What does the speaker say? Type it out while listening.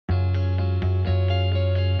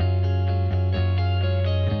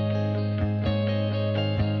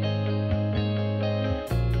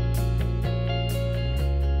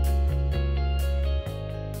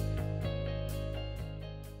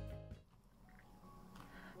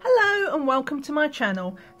and welcome to my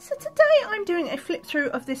channel. So today I'm doing a flip through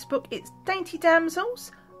of this book. It's Dainty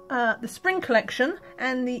Damsels, the spring collection,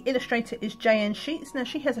 and the illustrator is J.N.Sheats. Now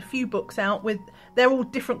she has a few books out with, they're all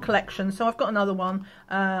different collections, so I've got another one.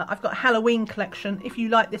 I've got a Halloween collection. If you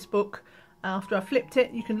like this book, after I flipped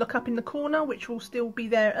it, you can look up in the corner, which will still be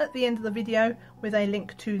there at the end of the video with a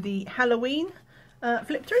link to the Halloween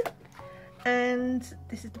flip through. And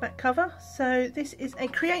this is the back cover. So this is a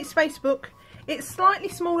Create Space book. It's slightly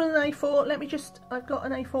smaller than A4. I've got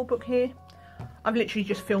an A4 book here. I've literally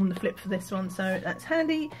just filmed the flip for this one, so that's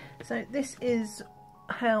handy. So this is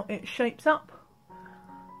how it shapes up.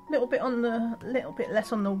 A little bit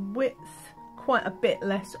less on the width, quite a bit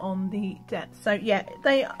less on the depth. So yeah,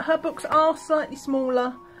 her books are slightly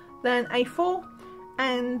smaller than A4,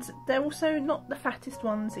 and they're also not the fattest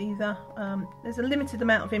ones either. There's a limited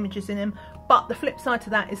amount of images in them, but the flip side to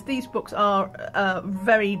that is these books are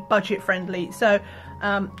very budget friendly. So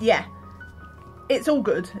yeah, it's all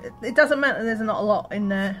good. It doesn't matter there's not a lot in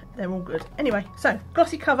there, they're all good. Anyway, so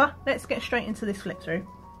glossy cover, let's get straight into this flip through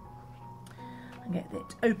and get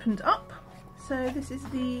it opened up. So this is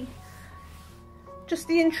just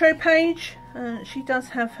the intro page. She does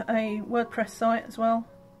have a WordPress site as well,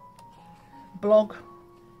 blog.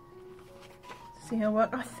 See her work.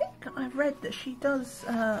 I think I've read that she does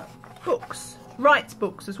books, writes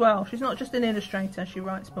books as well. She's not just an illustrator, she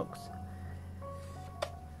writes books.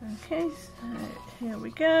 Okay, so here we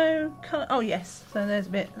go. Oh yes, so there's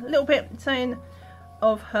a little bit saying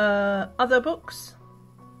of her other books.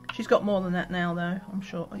 She's got more than that now though, I'm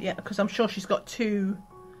sure. Yeah, because I'm sure she's got 2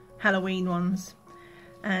 Halloween ones.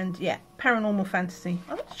 And yeah, paranormal fantasy.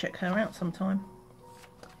 I'll have to check her out sometime.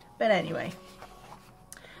 But anyway,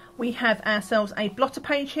 we have ourselves a blotter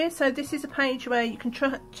page here. So this is a page where you can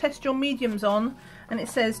test your mediums on, and it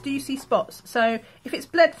says, do you see spots? So if it's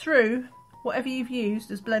bled through, whatever you've used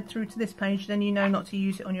has bled through to this page, then you know not to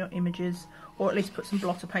use it on your images, or at least put some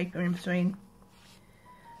blotter paper in between.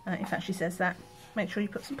 In fact, she says that. Make sure you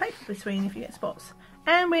put some paper between if you get spots.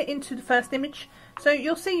 And we're into the first image. So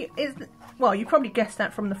you'll see, well, you probably guessed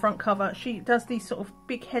that from the front cover. She does these sort of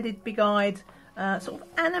big-headed, big-eyed, sort of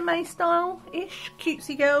anime style-ish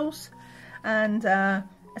cutesy girls. And as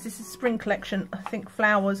this is a spring collection, I think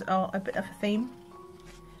flowers are a bit of a theme.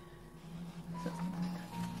 So,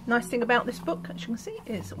 nice thing about this book, as you can see,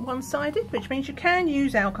 is one-sided, which means you can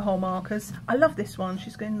use alcohol markers. I love this one.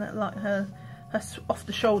 She's getting that, like her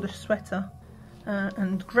off-the-shoulder sweater.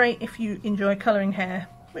 And great if you enjoy colouring hair,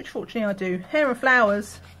 which fortunately I do. Hair and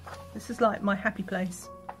flowers, this is like my happy place.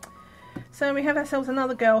 So we have ourselves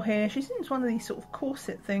another girl here. She's in one of these sort of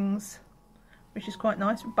corset things, which is quite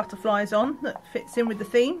nice, with butterflies on, that fits in with the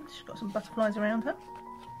theme. She's got some butterflies around her.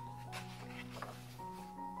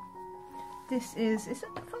 Is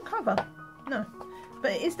that the front cover? No,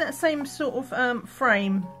 but it is that same sort of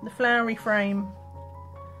frame, the flowery frame.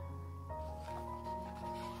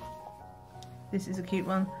 This is a cute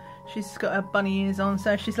one. She's got her bunny ears on,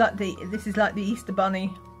 so she's like this is like the Easter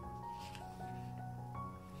bunny.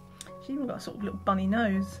 She's even got a sort of little bunny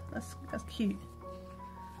nose. That's cute.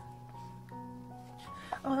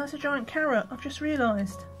 Oh, that's a giant carrot. I've just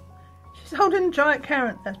realised. She's holding a giant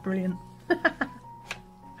carrot. That's brilliant.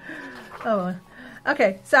 Oh,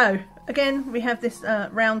 okay. So again, we have this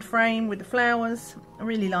round frame with the flowers. I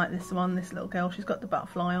really like this one. This little girl. She's got the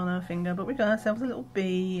butterfly on her finger, but we've got ourselves a little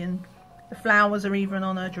bee, and the flowers are even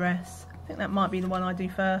on her dress. I think that might be the one I do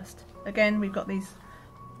first. Again, we've got these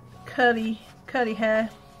curly hair.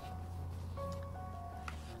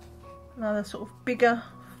 Another sort of bigger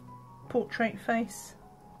portrait face.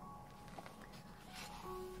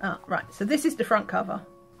 Ah, right, so this is the front cover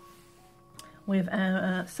with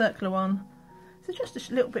our circular one. So just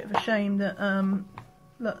a little bit of a shame that,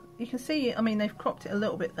 look, you can see, I mean, they've cropped it a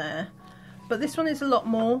little bit there. But this one is a lot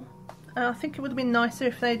more. I think it would have been nicer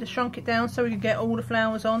if they'd have shrunk it down so we could get all the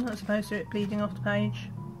flowers on, as opposed to it bleeding off the page.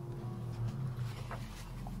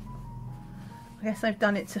 I guess they've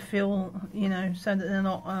done it to feel, you know, so that they're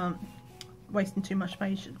not wasting too much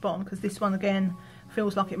page at the bottom, because this one again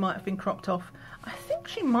feels like it might have been cropped off. I think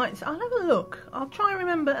she might. I'll have a look. I'll try and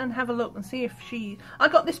remember and have a look and see if she... I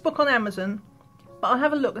got this book on Amazon, but I'll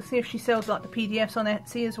have a look and see if she sells like the PDFs on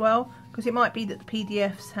Etsy as well, because it might be that the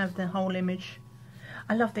PDFs have the whole image.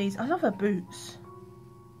 I love these. I love her boots.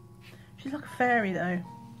 She's like a fairy though.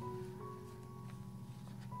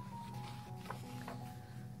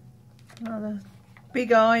 Another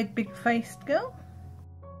big-eyed, big-faced girl.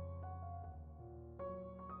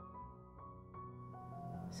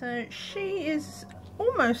 So she is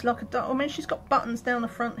almost like a duck. I mean, she's got buttons down the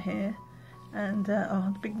front here, and oh,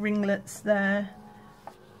 the big ringlets there.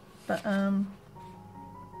 But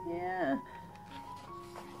Yeah.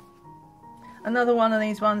 Another one of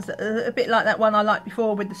these ones that are a bit like that one I liked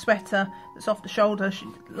before with the sweater that's off the shoulder.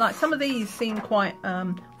 Like some of these seem quite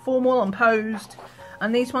formal and posed,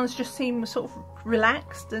 and these ones just seem sort of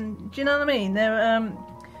relaxed. And do you know what I mean? They're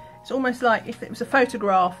it's almost like if it was a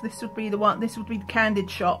photograph, this would be the one. This would be the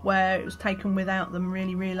candid shot where it was taken without them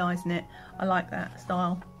really realising it. I like that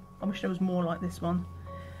style. I wish there was more like this one.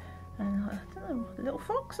 And I don't know, a little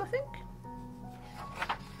fox, I think.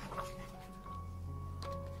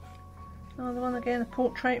 Another one again, a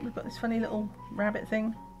portrait. We've got this funny little rabbit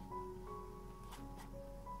thing.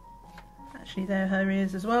 Actually, they're her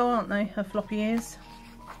ears as well, aren't they? Her floppy ears.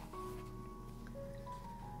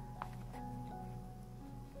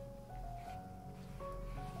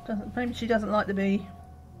 Maybe she doesn't like the bee.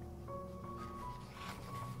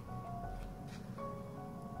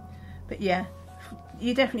 But yeah,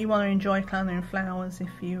 you definitely want to enjoy colouring flowers if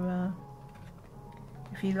you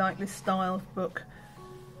like this style of book.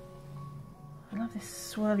 I love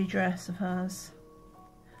this swirly dress of hers.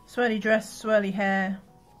 Swirly dress, swirly hair.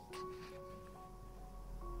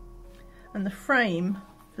 And the frame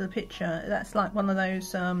for the picture, that's like one of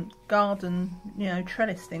those garden, you know,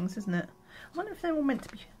 trellis things, isn't it? I wonder if they're all meant to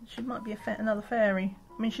be, she might be another fairy.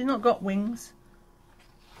 I mean, she's not got wings.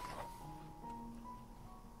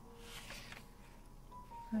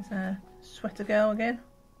 There's a sweater girl again.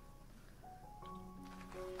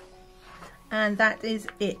 And that is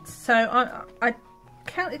it. So I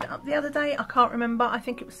counted up the other day, I can't remember, I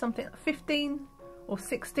think it was something like 15 or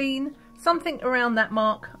 16, something around that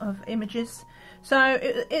mark of images. So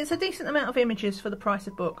it's a decent amount of images for the price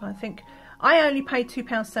of book. I think I only paid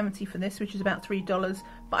 £2.70 for this, which is about $3,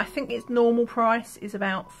 but I think its normal price is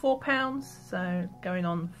about £4, so going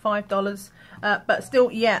on $5. But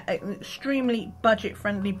still, yeah, an extremely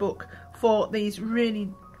budget-friendly book for these really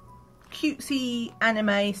cutesy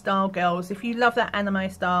anime style girls. If you love that anime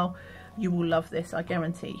style, you will love this, I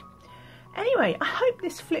guarantee. Anyway, I hope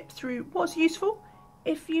this flip through was useful.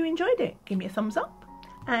 If you enjoyed it, give me a thumbs up.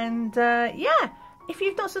 And yeah, if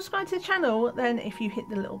you've not subscribed to the channel, then if you hit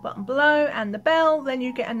the little button below and the bell, then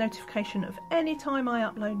you get a notification of any time I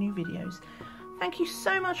upload new videos. Thank you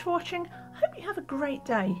so much for watching. I hope you have a great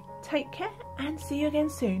day. Take care and see you again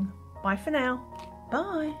soon. Bye for now.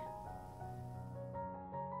 Bye.